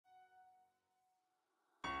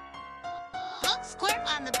Pokesquirt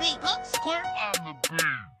on the beat. Pokesquirt on the beat.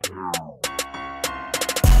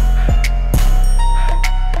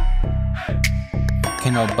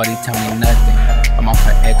 Can't nobody tell me nothing. I'm off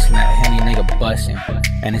her ex and that Henny nigga bustin'.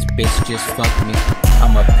 And this bitch just fucked me.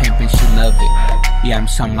 I'm a pimp and she love it. Yeah, I'm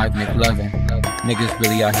something like McLovin. Niggas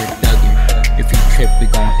really out here thuggin'. If he trip, we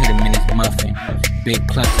gon' hit him in his muffin. Big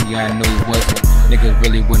clutchy, yeah, I knew he wasn't. Niggas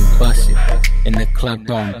really wouldn't bust it. In the club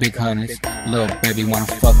throwing big hunters. Lil' baby wanna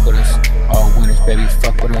fuck with us. All winners, baby,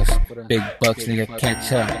 fuck with us. Big bucks, nigga,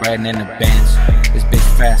 catch up, riding in the bands. This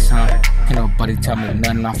bitch fast, huh? Can't nobody tell me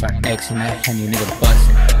nothing off her ex and that Henny nigga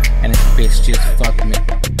bustin'. And this bitch just fucked me.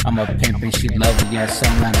 I'm a pimp and she love it, yeah,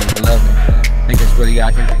 something like McLovin. Niggas really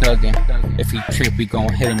out here thuggin'. If he trip, we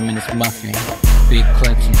gon' hit him in his muffin. Big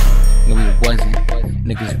clutchy, no he wasn't.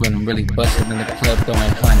 Niggas really bustin' in the club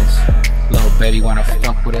throwing hunters. Lil' baby wanna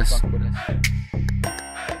fuck with us.